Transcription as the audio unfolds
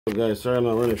Guys, sorry I'm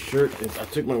not wearing a shirt. I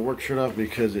took my work shirt off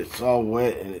because it's all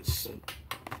wet and it's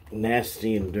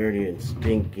nasty and dirty and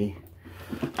stinky.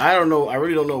 I don't know. I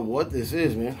really don't know what this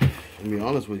is, man. To be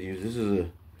honest with you, this is a.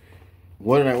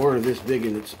 What did I order this big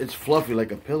and it's fluffy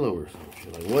like a pillow or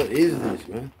something? Like, what is this,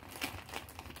 man?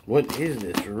 What is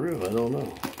this for real? I don't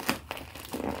know.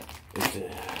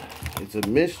 It's a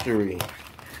mystery.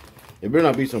 It better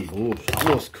not be some bullshit. I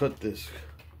almost cut this.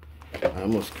 I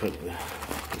almost cut it.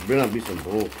 It better not be some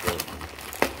bullshit.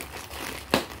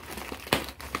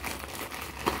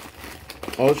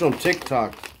 Oh, it's from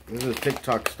TikTok. This is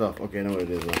TikTok stuff. Okay, I know what it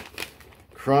is.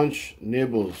 Crunch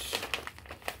Nibbles.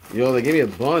 Yo, they gave me a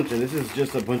bunch, and this is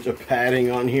just a bunch of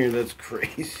padding on here. That's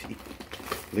crazy.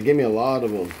 They gave me a lot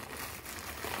of them.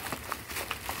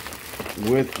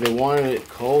 They wanted it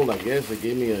cold, I guess. They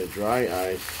gave me a dry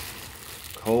ice,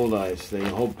 cold ice thing, a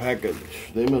whole package.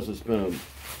 They must have spent a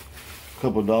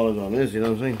couple dollars on this, you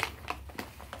know what I'm saying?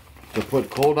 To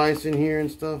put cold ice in here and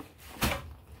stuff.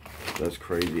 That's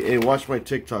crazy. Hey, watch my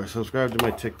TikTok. Subscribe to my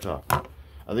TikTok.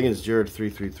 I think it's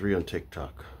Jared333 on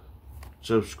TikTok.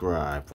 Subscribe.